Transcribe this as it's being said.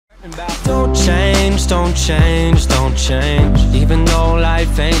Don't change, don't change, don't change, even though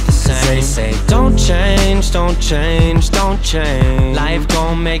life ain't the same. They say don't change, don't change, don't change, life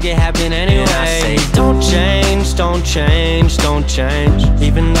gon' make it happen anyway. And I say don't change, don't change, don't change,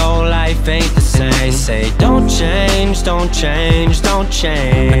 even though life ain't the same. And they say don't change, don't change, don't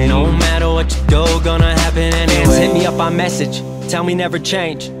change, but no matter what you do, gonna happen anyway. Fans hit me up on message, tell me never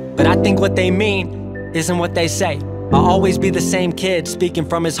change, but I think what they mean isn't what they say. I'll always be the same kid speaking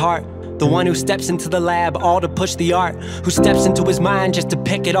from his heart, the one who steps into the lab all to push the art, who steps into his mind just to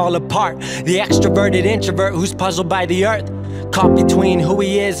pick it all apart, the extroverted introvert who's puzzled by the earth, caught between who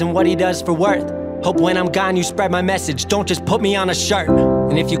he is and what he does for worth. Hope when I'm gone you spread my message, don't just put me on a shirt.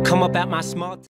 And if you come up at my small